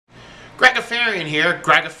Greg Afarian here,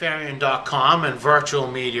 gregafarian.com and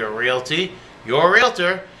Virtual Media Realty, your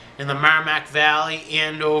realtor in the Merrimack Valley,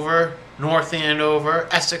 Andover, North Andover,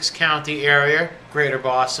 Essex County area, Greater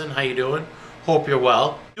Boston. How you doing? Hope you're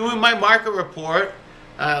well. Doing my market report,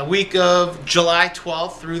 week of July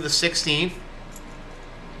 12th through the 16th,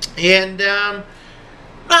 and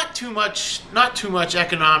not too much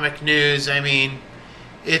economic news. I mean,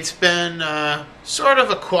 it's been sort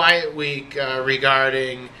of a quiet week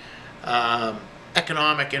regarding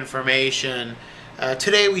economic information.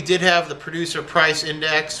 Today we did have the producer price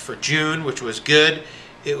index for June, which was good.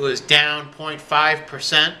 It was down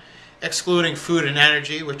 0.5%, excluding food and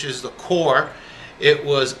energy, which is the core. It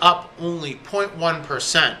was up only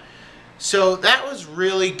 0.1%. So that was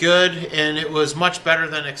really good, and it was much better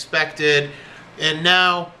than expected. And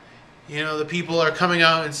now, you know, the people are coming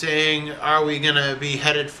out and saying, are we going to be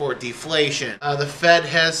headed for deflation? The Fed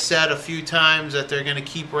has said a few times that they're going to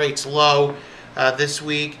keep rates low this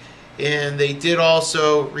week, and they did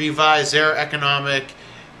also revise their economic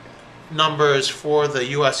numbers for the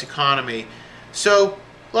U.S. economy. So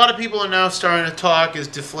a lot of people are now starting to talk, is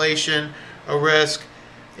deflation a risk?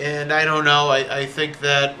 And I don't know. I think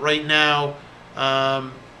that right now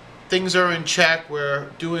things are in check. We're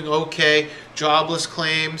doing okay. Jobless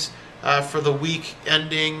claims for the week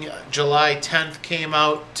ending July 10th came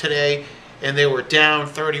out today, and they were down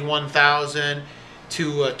 31,000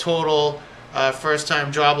 to a total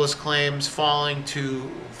first-time jobless claims falling to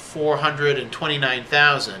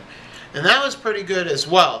 429,000. And that was pretty good as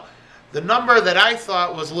well. The number that I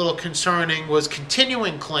thought was a little concerning was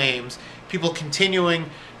continuing claims, people continuing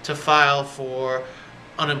to file for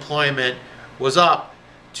unemployment, was up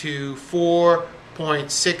to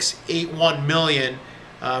 4.681 million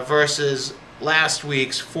versus last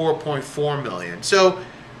week's 4.4 million. So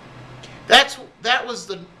that was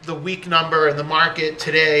the weak number, and the market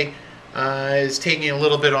today is taking a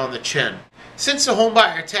little bit on the chin. Since the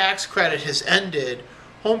homebuyer tax credit has ended,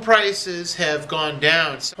 home prices have gone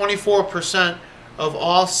down. 24% of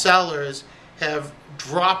all sellers have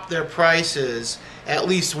dropped their prices at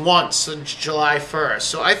least once since July 1st.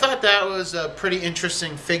 So I thought that was a pretty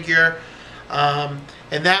interesting figure, and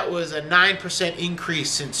that was a 9%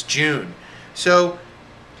 increase since June. So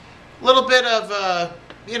a little bit of,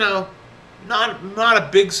 you know, not a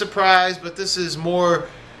big surprise, but this is more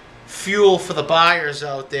fuel for the buyers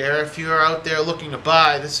out there. If you're out there looking to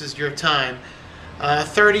buy, this is your time.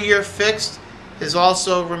 30-year fixed has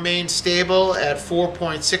also remained stable at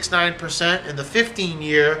 4.69%, and the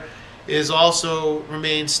 15-year is also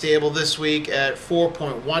remained stable this week at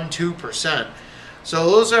 4.12%. So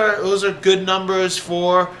those are good numbers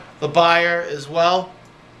for the buyer as well.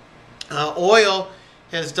 Oil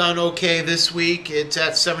has done okay this week. It's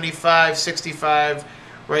at 75.65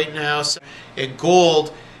 right now, and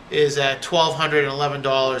gold is at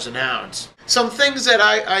 $1,211 an ounce. Some things that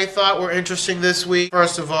I thought were interesting this week.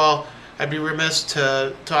 First of all, I'd be remiss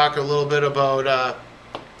to talk a little bit about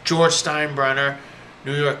George Steinbrenner,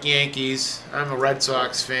 New York Yankees. I'm a Red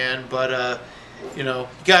Sox fan, but you know,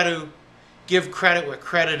 you got to give credit where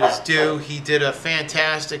credit is due. He did a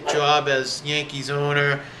fantastic job as Yankees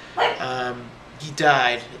owner. He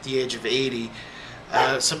died at the age of 80.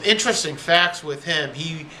 Some interesting facts with him.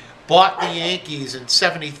 He bought the Yankees in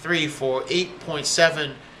 '73 for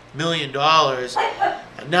 $8.7 million.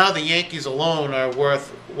 Now the Yankees alone are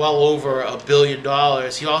worth well over $1 billion.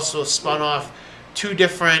 He also spun off two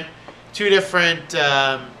different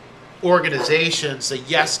organizations, the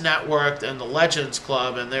Yes Network and the Legends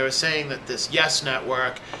Club, and they were saying that this Yes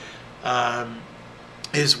Network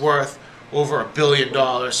is worth over $1 billion.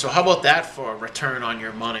 So how about that for a return on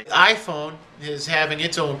your money? The iPhone is having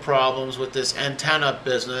its own problems with this antenna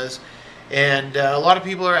business, and a lot of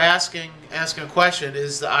people are asking a question: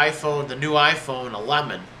 is the new iPhone, a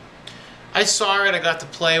lemon? I saw it. I got to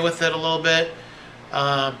play with it a little bit,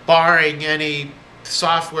 barring any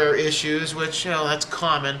software issues, which, you know, that's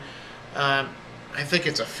common. I think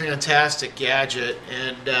it's a fantastic gadget,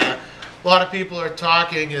 and a lot of people are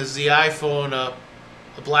talking, is the iPhone a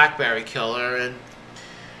BlackBerry killer? And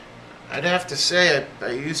I'd have to say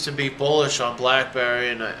I used to be bullish on BlackBerry,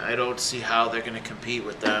 and I don't see how they're going to compete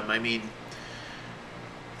with them. I mean,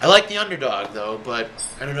 I like the underdog though, but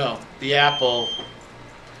I don't know. The Apple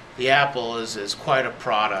is quite a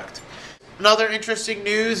product. Another interesting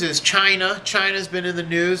news is China. China's been in the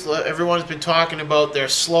news. Everyone's been talking about their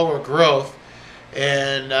slower growth,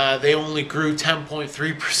 and they only grew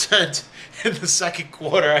 10.3% in the second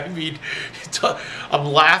quarter. I mean, I'm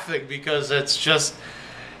laughing because it's just,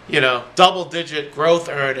 you know, double-digit growth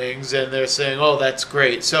earnings, and they're saying, oh, that's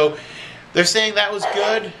great. So They're saying that was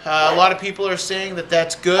good. A lot of people are saying that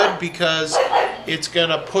that's good because it's going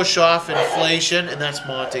to push off inflation, and that's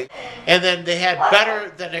Monty. And then they had better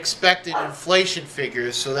than expected inflation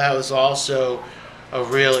figures, so that was also a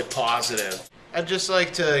really positive. I'd just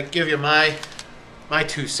like to give you my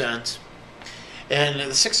 2 cents. And the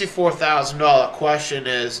 $64,000 question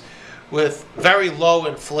is, with very low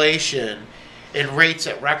inflation and rates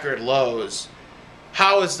at record lows,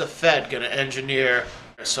 how is the Fed going to engineer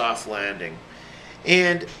a soft landing?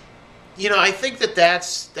 And I think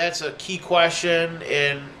that's a key question,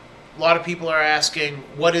 and a lot of people are asking,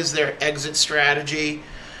 what is their exit strategy?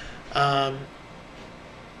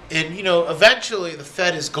 Eventually the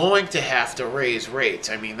Fed is going to have to raise rates.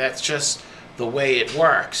 I mean, that's just the way it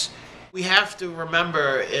works. We have to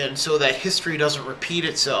remember, and so that history doesn't repeat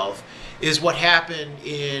itself, is what happened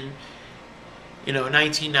in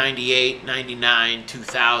 1998, 99,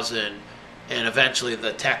 2000, and eventually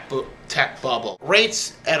the tech bubble.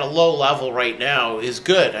 Rates at a low level right now is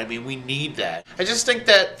good. I mean, we need that. I just think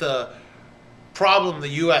that the problem the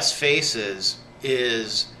U.S. faces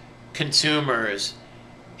is consumers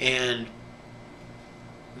and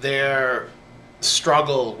their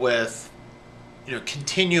struggle with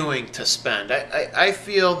continuing to spend. I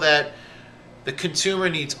feel that the consumer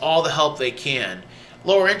needs all the help they can.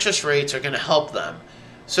 Lower interest rates are going to help them.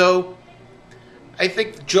 So I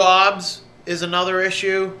think jobs is another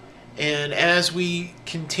issue, and as we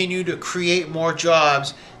continue to create more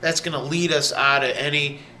jobs, that's going to lead us out of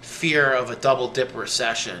any fear of a double dip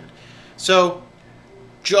recession. So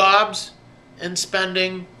jobs and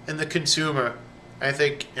spending and the consumer, I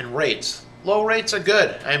think, and rates. Low rates are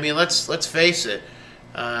good. I mean, let's face it.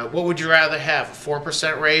 What would you rather have, a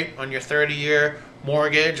 4% rate on your 30-year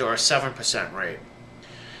mortgage or a 7% rate?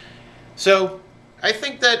 So I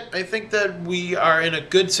think that we are in a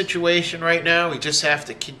good situation right now. We just have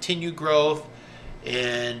to continue growth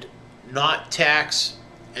and not tax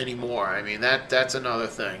anymore. I mean, that's another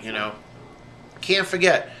thing, Can't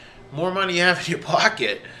forget, more money you have in your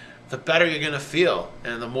pocket, the better you're going to feel,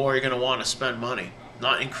 and the more you're going to want to spend money,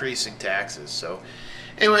 not increasing taxes. So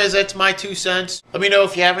anyways, that's my 2 cents. Let me know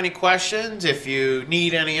if you have any questions, if you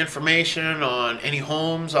need any information on any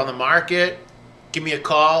homes on the market. Give me a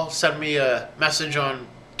call, send me a message on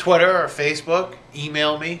Twitter or Facebook,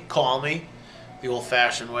 email me, call me, the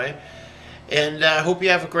old-fashioned way. And I hope you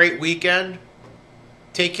have a great weekend.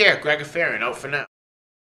 Take care. Greg Afarian, out for now.